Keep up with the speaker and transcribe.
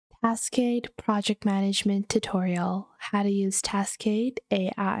Taskade Project Management tutorial, how to use Taskade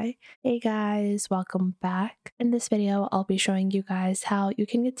AI. Hey guys, welcome back. In this video, I'll be showing you guys how you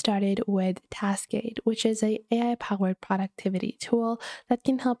can get started with Taskade, which is a AI-powered productivity tool that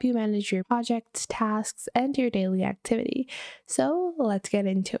can help you manage your projects, tasks, and your daily activity. So let's get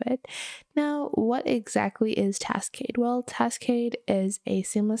into it. Now, what exactly is Taskade? Well, Taskade is a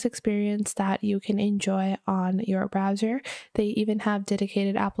seamless experience that you can enjoy on your browser. They even have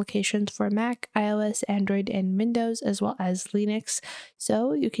dedicated applications for Mac, iOS, Android, and Windows, as well as Linux.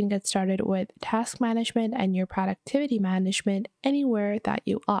 So you can get started with task management and your productivity management anywhere that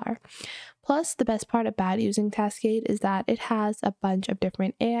you are. Plus, the best part about using Taskade is that it has a bunch of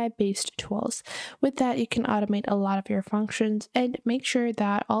different AI-based tools. With that, you can automate a lot of your functions and make sure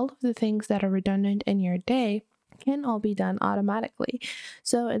that all of the things that are redundant in your day can all be done automatically.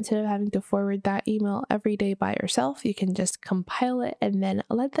 So instead of having to forward that email every day by yourself, you can just compile it and then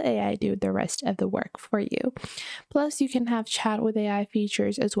let the AI do the rest of the work for you. Plus, you can have chat with AI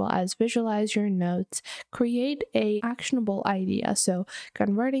features as well as visualize your notes, create a actionable idea, so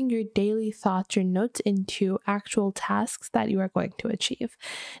converting your daily thoughts, your notes into actual tasks that you are going to achieve.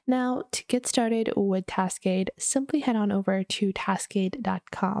 Now, to get started with Taskade, simply head on over to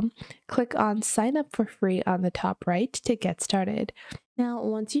taskade.com. Click on sign up for free on the top right to get started. Now,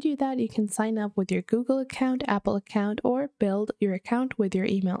 once you do that, you can sign up with your Google account, Apple account, or build your account with your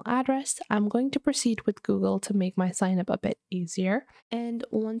email address. I'm going to proceed with Google to make my sign up a bit easier. And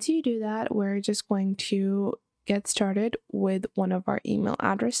once you do that, we're just going to get started with one of our email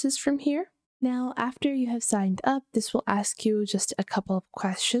addresses from here. Now, after you have signed up, this will ask you just a couple of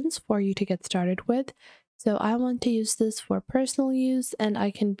questions for you to get started with. So I want to use this for personal use, and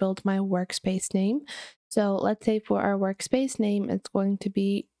I can build my workspace name. So let's say for our workspace name, it's going to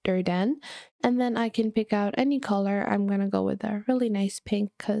be Durden, and then I can pick out any color. I'm going to go with a really nice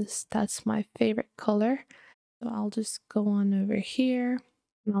pink because that's my favorite color. So I'll just go on over here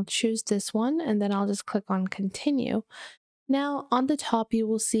and I'll choose this one, and then I'll just click on continue. Now, on the top, you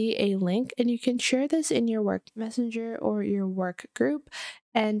will see a link, and you can share this in your work messenger or your work group,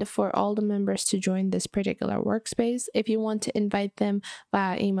 and for all the members to join this particular workspace. If you want to invite them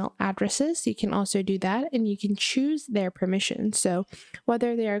via email addresses, you can also do that, and you can choose their permissions. So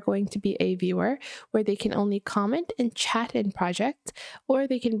whether they are going to be a viewer where they can only comment and chat in project, or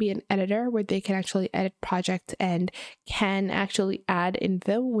they can be an editor where they can actually edit project and can actually add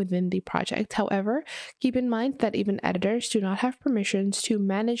info within the project. However, keep in mind that even editors do not have permissions to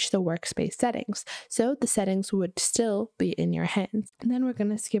manage the workspace settings, so the settings would still be in your hands. And then we're going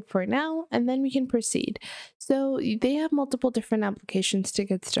to skip for now, and then we can proceed. So they have multiple different applications to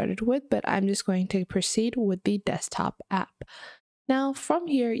get started with, but I'm just going to proceed with the desktop app. Now, from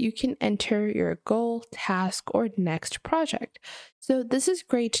here, you can enter your goal, task, or next project. So this is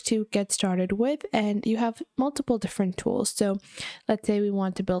great to get started with, and you have multiple different tools. So let's say we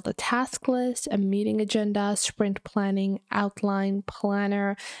want to build a task list, a meeting agenda, sprint planning, outline,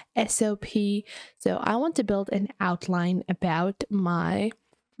 planner, SOP. So I want to build an outline about my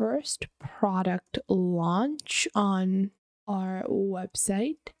first product launch on our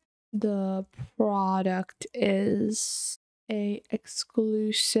website. The product is a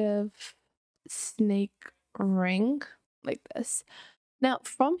exclusive snake ring like this. Now,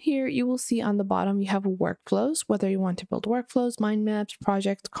 from here, you will see on the bottom you have workflows, whether you want to build workflows, mind maps,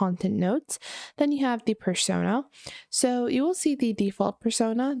 project, content notes. Then you have the persona. So you will see the default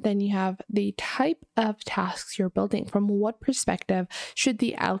persona. Then you have the type of tasks you're building. From what perspective should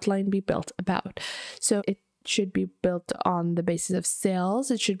the outline be built about? So it should be built on the basis of sales.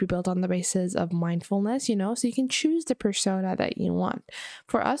 It should be built on the basis of mindfulness, so you can choose the persona that you want.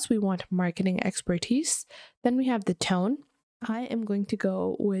 For us, we want marketing expertise. Then we have the tone. I am going to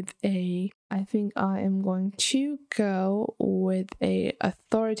go with a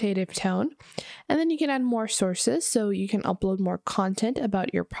authoritative tone. And then you can add more sources, so you can upload more content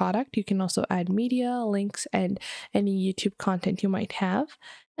about your product. You can also add media, links, and any YouTube content you might have.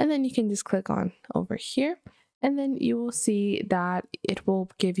 And then you can just click on over here, and then you will see that it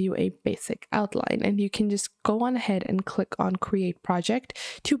will give you a basic outline, and you can just go on ahead and click on create project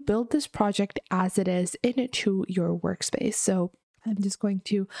to build this project as it is into your workspace. So I'm just going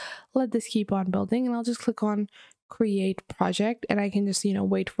to let this keep on building, and I'll just click on create project, and I can just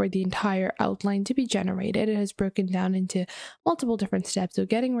wait for the entire outline to be generated. It has broken down multiple different steps, so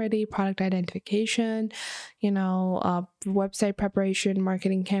getting ready, product identification, website preparation,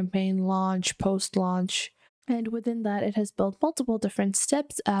 marketing campaign, launch, post launch, And within that, it has built multiple different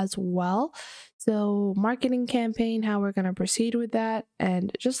steps as well. So marketing campaign, how we're going to proceed with that.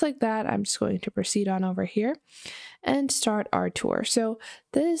 And just like that, I'm just going to proceed on over here and start our tour. So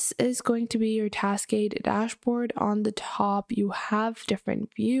this is going to be your Taskade dashboard. On the top, you have different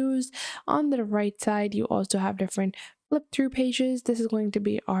views. On the right side, you also have different flip through pages. This is going to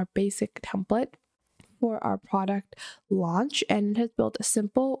be our basic template for our product launch, and it has built a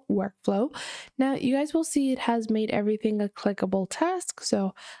simple workflow. Now you guys will see it has made everything a clickable task,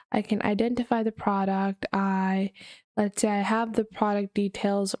 so I can identify the product. Let's say I have the product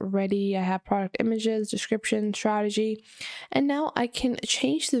details ready, I have product images, description, strategy, and now I can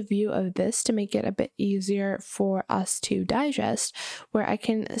change the view of this to make it a bit easier for us to digest, where I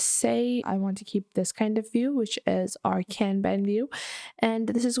can say I want to keep this kind of view, which is our Kanban view, and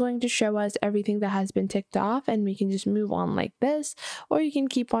this is going to show us everything that has been ticked off, and we can just move on like this, or you can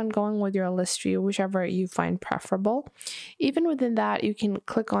keep on going with your list view, whichever you find preferable. Even within that, you can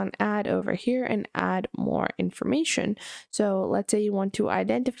click on add over here and add more information. So let's say you want to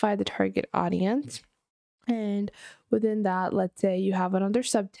identify the target audience, and within that, let's say you have another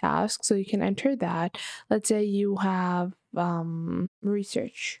subtask, so you can enter that. Let's say you have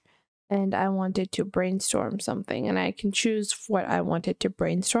research, and I wanted to brainstorm something, and I can choose what I wanted to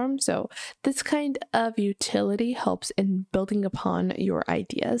brainstorm. So this kind of utility helps in building upon your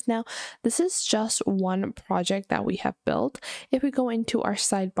ideas. Now, this is just one project that we have built. If we go into our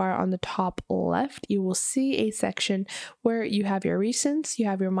sidebar on the top left, you will see a section where you have your recents, you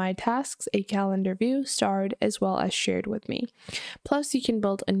have your my tasks, a calendar view, starred, as well as shared with me. Plus, you can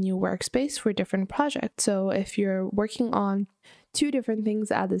build a new workspace for different projects. So if you're working on two different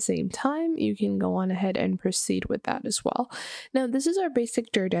things at the same time, you can go on ahead and proceed with that as well. Now, this is our basic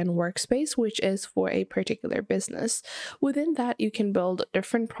Durden workspace, which is for a particular business. Within that, you can build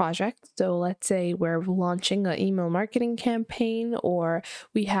different projects. So let's say we're launching an email marketing campaign, or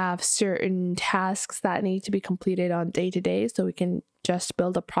we have certain tasks that need to be completed on day-to-day, so we can just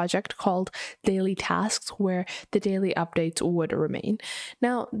build a project called daily tasks where the daily updates would remain.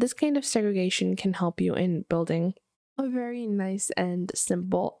 Now, this kind of segregation can help you in building a very nice and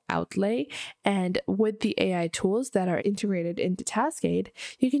simple outlay, and with the AI tools that are integrated into Taskade,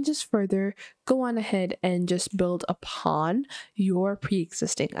 you can just further go on ahead and just build upon your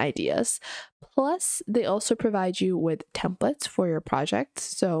pre-existing ideas. Plus, they also provide you with templates for your projects.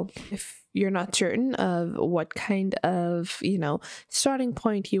 So if you're not certain of what kind of, starting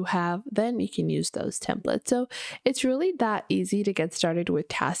point you have, then you can use those templates. So it's really that easy to get started with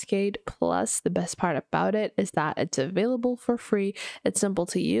Taskade. Plus, the best part about it is that it's available for free, it's simple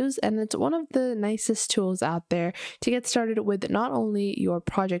to use, and it's one of the nicest tools out there to get started with not only your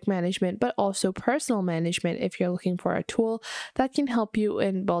project management, but also personal management if you're looking for a tool that can help you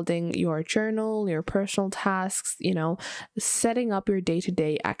in building your journal, your personal tasks, setting up your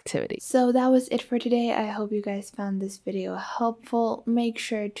day-to-day activities. So that was it for today. I hope you guys found this video helpful. Make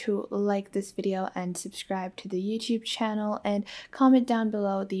sure to like this video and subscribe to the YouTube channel, and comment down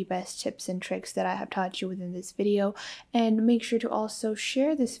below the best tips and tricks that I have taught you within this video, and make sure to also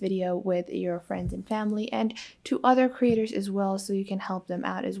share this video with your friends and family and to other creators as well, so you can help them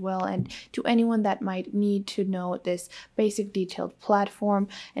out as well, and to anyone that might need to know this basic detailed platform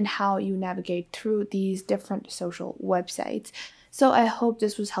and how you navigate through these different social websites. So I hope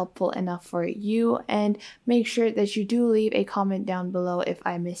this was helpful enough for you, and make sure that you do leave a comment down below if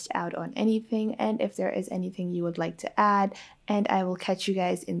I missed out on anything and if there is anything you would like to add, and I will catch you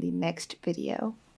guys in the next video.